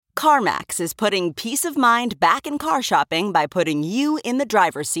CarMax is putting peace of mind back in car shopping by putting you in the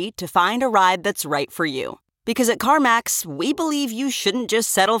driver's seat to find a ride that's right for you. Because at CarMax, we believe you shouldn't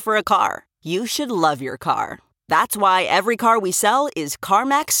just settle for a car. You should love your car. That's why every car we sell is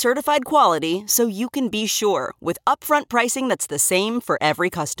CarMax certified quality, so you can be sure with upfront pricing that's the same for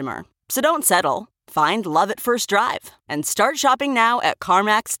every customer. So don't settle. Find love at first drive and start shopping now at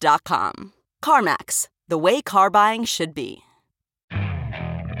CarMax.com. CarMax, the way car buying should be.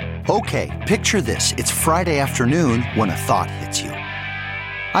 Okay, picture this. It's Friday afternoon when a thought hits you.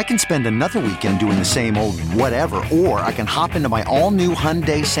 I can spend another weekend doing the same old whatever, or I can hop into my all-new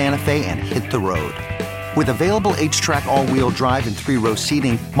Hyundai Santa Fe and hit the road. With available H-Track all-wheel drive and 3-row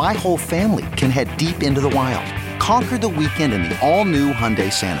seating, my whole family can head deep into the wild. Conquer the weekend in the all-new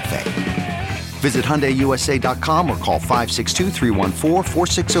Hyundai Santa Fe. Visit HyundaiUSA.com or call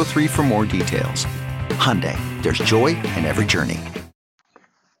 562-314-4603 for more details. Hyundai, there's joy in every journey.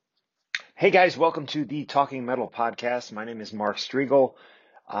 Hey guys, welcome to the Talking Metal podcast. My name is Mark Striegel.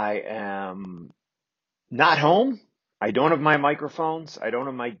 I am not home. I don't have my microphones. I don't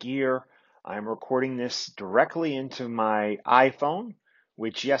have my gear. I'm recording this directly into my iPhone,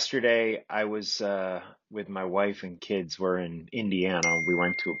 which yesterday I was with my wife and kids. We're in Indiana. We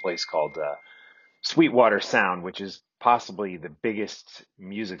went to a place called Sweetwater Sound, which is possibly the biggest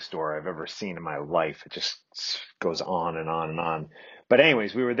music store I've ever seen in my life. It just goes on and on and on. But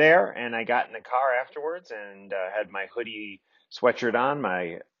anyways, we were there, and I got in the car afterwards and had my hoodie sweatshirt on,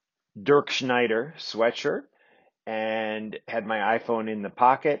 my Dirk Schneider sweatshirt, and had my iPhone in the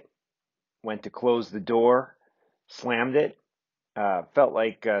pocket. Went to close the door, slammed it. Felt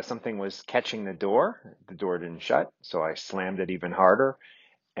like something was catching the door. The door didn't shut, so I slammed it even harder.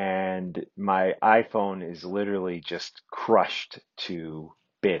 And my iPhone is literally just crushed to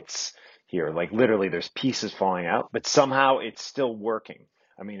bits here. Like literally there's pieces falling out, but somehow it's still working.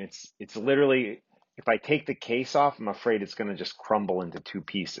 I mean, it's literally, if I take the case off, I'm afraid it's going to just crumble into two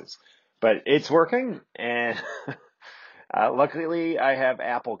pieces. But it's working, and luckily I have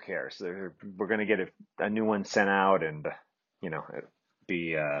Apple Care, so we're going to get a new one sent out, and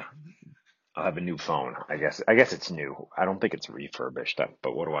I'll have a new phone. I guess it's new. I don't think it's refurbished,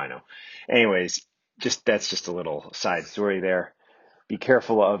 but what do I know? Anyways, that's just a little side story there. Be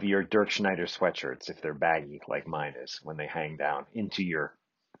careful of your Dirk Schneider sweatshirts if they're baggy like mine is when they hang down into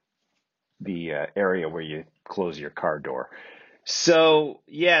the area where you close your car door. So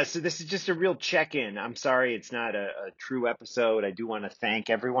this is just a real check-in. I'm sorry it's not a true episode. I do want to thank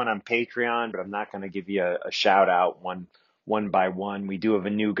everyone on Patreon, but I'm not going to give you a shout out one by one. We do have a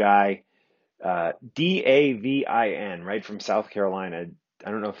new guy, Davin, right from South Carolina.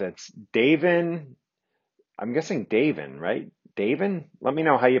 I don't know if that's Davin. I'm guessing Davin, right? Davin? Let me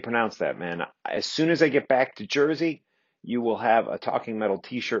know how you pronounce that, man. As soon as I get back to Jersey, you will have a Talking Metal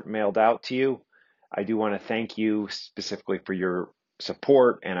t-shirt mailed out to you. I do want to thank you specifically for your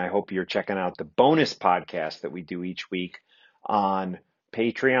support, and I hope you're checking out the bonus podcast that we do each week on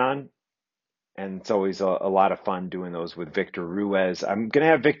Patreon. And it's always a lot of fun doing those with Victor Ruiz. I'm going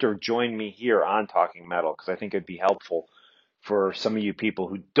to have Victor join me here on Talking Metal because I think it'd be helpful for some of you people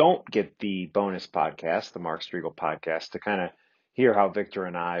who don't get the bonus podcast, the Mark Striegel podcast, to kind of hear how Victor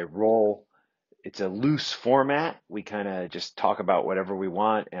and I roll. It's a loose format. We kind of just talk about whatever we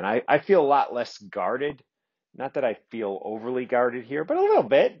want. And I feel a lot less guarded. Not that I feel overly guarded here, but a little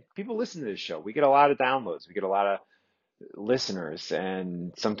bit. People listen to this show. We get a lot of downloads. We get a lot of listeners.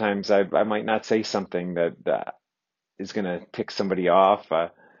 And sometimes I might not say something that is going to tick somebody off.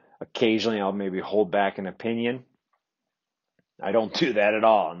 Occasionally I'll maybe hold back an opinion. I don't do that at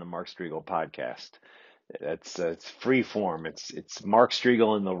all on the Mark Striegel podcast. It's free form. It's Mark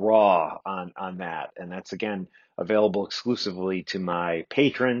Striegel in the raw on that. And that's, again, available exclusively to my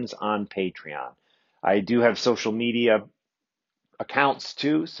patrons on Patreon. I do have social media accounts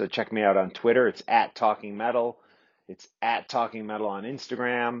too, so check me out on Twitter. It's @TalkingMetal. It's @TalkingMetal on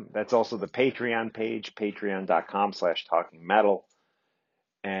Instagram. That's also the Patreon page, patreon.com/TalkingMetal.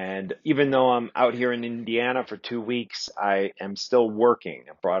 And even though I'm out here in Indiana for 2 weeks, I am still working.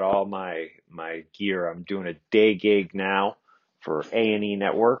 I brought all my gear. I'm doing a day gig now for A&E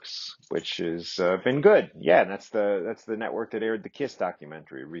Networks, which has been good. Yeah, and that's the network that aired the Kiss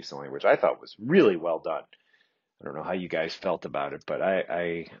documentary recently, which I thought was really well done. I don't know how you guys felt about it, but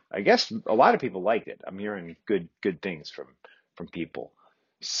I guess a lot of people liked it. I'm hearing good things from people.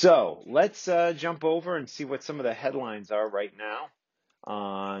 So let's jump over and see what some of the headlines are right now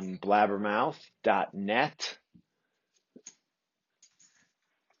on blabbermouth.net.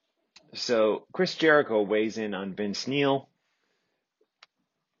 So Chris Jericho weighs in on Vince Neil,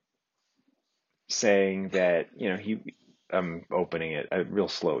 saying that, I'm opening it. A real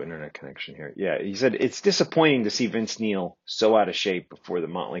slow internet connection here. Yeah, he said it's disappointing to see Vince Neil so out of shape before the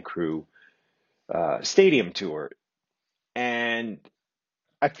Motley Crue stadium tour. And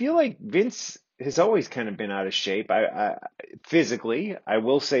I feel like Vince has always kind of been out of shape. Physically, I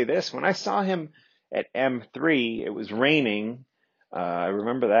will say this: when I saw him at M3, it was raining. I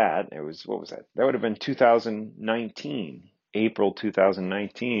remember that. It was, what was that? That would have been 2019, April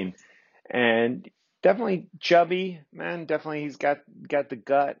 2019, and definitely chubby, man. Definitely, he's got the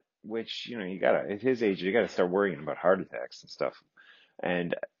gut, which you gotta at his age, you gotta start worrying about heart attacks and stuff.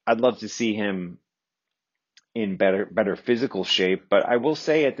 And I'd love to see him in better physical shape. But I will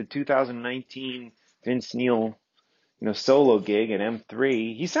say at the 2019 Vince Neil, solo gig at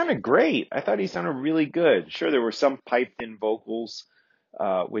M3, he sounded great. I thought he sounded really good. Sure, there were some piped in vocals,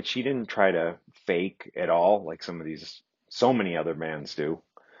 which he didn't try to fake at all, like so many other bands do.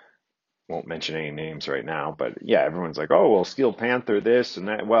 Won't mention any names right now, but yeah, everyone's like, oh, well, Steel Panther, this and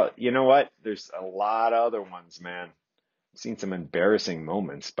that. Well, you know what? There's a lot of other ones, man. I've seen some embarrassing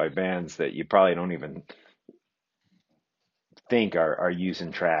moments by bands that you probably don't even think are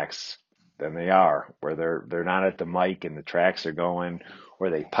using tracks than they are, where they're not at the mic and the tracks are going,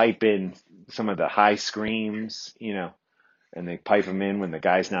 or they pipe in some of the high screams, and they pipe them in when the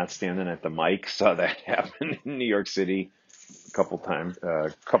guy's not standing at the mic. Saw that happen in New York City a couple times,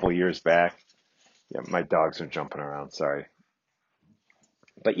 a couple years back. Yeah, my dogs are jumping around. Sorry.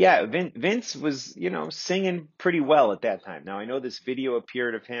 But yeah, Vince was, singing pretty well at that time. Now I know this video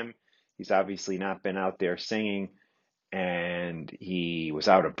appeared of him. He's obviously not been out there singing, and he was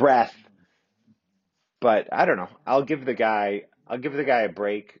out of breath. But I don't know. I'll give the guy a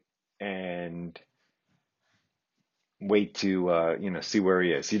break and wait to see where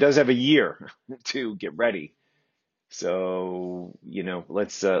he is. He does have a year to get ready. So,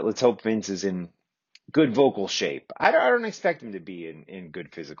 let's hope Vince is in good vocal shape. I don't expect him to be in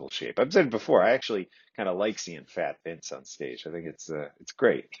good physical shape. I've said it before, I actually kind of like seeing Fat Vince on stage. I think it's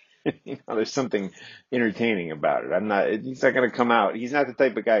great. There's something entertaining about it. He's not going to come out. He's not the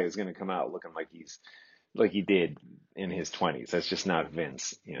type of guy who's going to come out looking like he did in his 20s. That's just not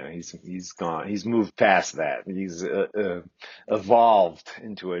Vince. He's gone. He's moved past that. He's evolved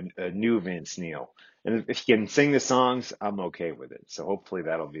into a new Vince Neil. And if he can sing the songs, I'm okay with it. So hopefully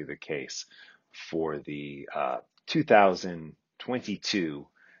that'll be the case for the 2022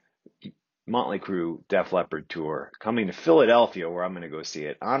 Motley Crue Def Leppard tour coming to Philadelphia, where I'm going to go see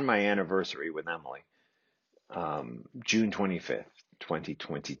it on my anniversary with Emily, June 25th,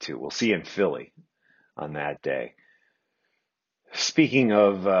 2022. We'll see you in Philly on that day. Speaking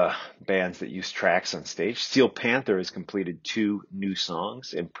of bands that use tracks on stage, Steel Panther has completed 2 new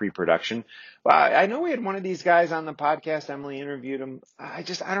songs in pre-production. Well, I know we had one of these guys on the podcast. Emily interviewed him. I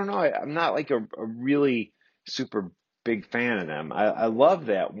don't know. I'm not like a really super big fan of them. I love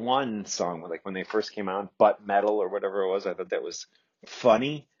that one song, like when they first came out, Butt Metal or whatever it was. I thought that was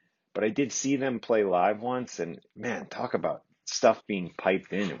funny. But I did see them play live once, and man, talk about stuff being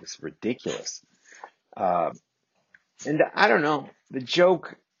piped in. It was ridiculous. And I don't know, the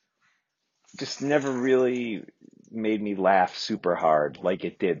joke just never really made me laugh super hard like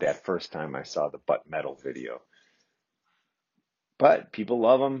it did that first time I saw the Butt Metal video. But people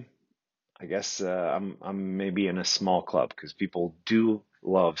love them. I guess I'm maybe in a small club because people do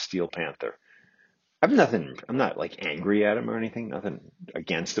love Steel Panther. I'm not like angry at him or anything, nothing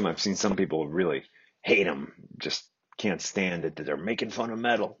against him. I've seen some people really hate him, just can't stand it that they're making fun of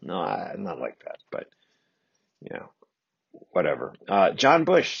metal. No, I'm not like that, but whatever. John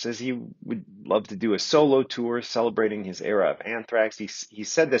Bush says he would love to do a solo tour celebrating his era of Anthrax. He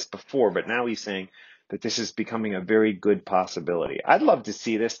said this before, but now he's saying that this is becoming a very good possibility. I'd love to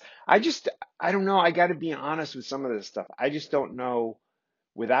see this. I don't know. I got to be honest with some of this stuff. I just don't know.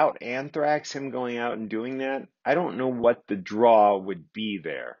 Without Anthrax, him going out and doing that, I don't know what the draw would be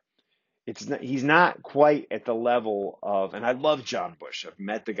there. He's not quite at the level of, and I love John Bush. I've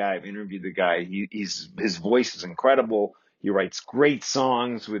met the guy, I've interviewed the guy. His voice is incredible. He writes great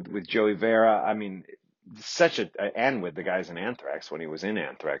songs with Joey Vera. I mean, and with the guys in Anthrax when he was in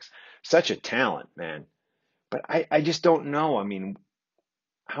Anthrax, such a talent, man. But I just don't know. I mean,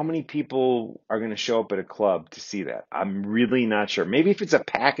 how many people are going to show up at a club to see that? I'm really not sure. Maybe if it's a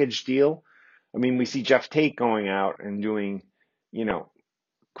package deal. I mean, we see Jeff Tate going out and doing,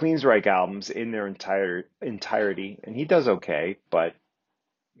 Queensryche albums in their entirety, and he does okay, but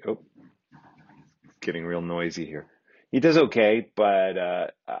getting real noisy here. He does okay,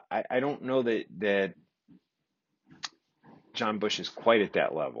 but I don't know that John Bush is quite at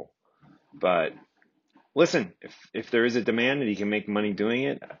that level. But listen, if there is a demand and he can make money doing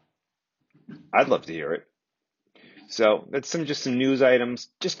it, I'd love to hear it. So that's just some news items,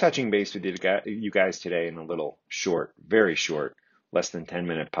 just touching base with you guys today in a little short, very short, less than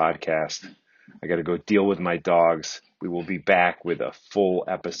 10-minute podcast. I got to go deal with my dogs. We will be back with a full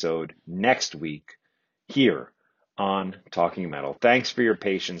episode next week here on Talking Metal. Thanks for your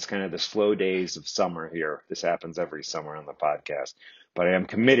patience, kind of the slow days of summer here. This happens every summer on the podcast, but I am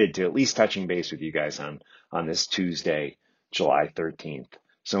committed to at least touching base with you guys on this Tuesday, July 13th.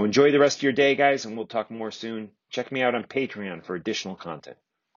 So enjoy the rest of your day, guys, and we'll talk more soon. Check me out on Patreon for additional content.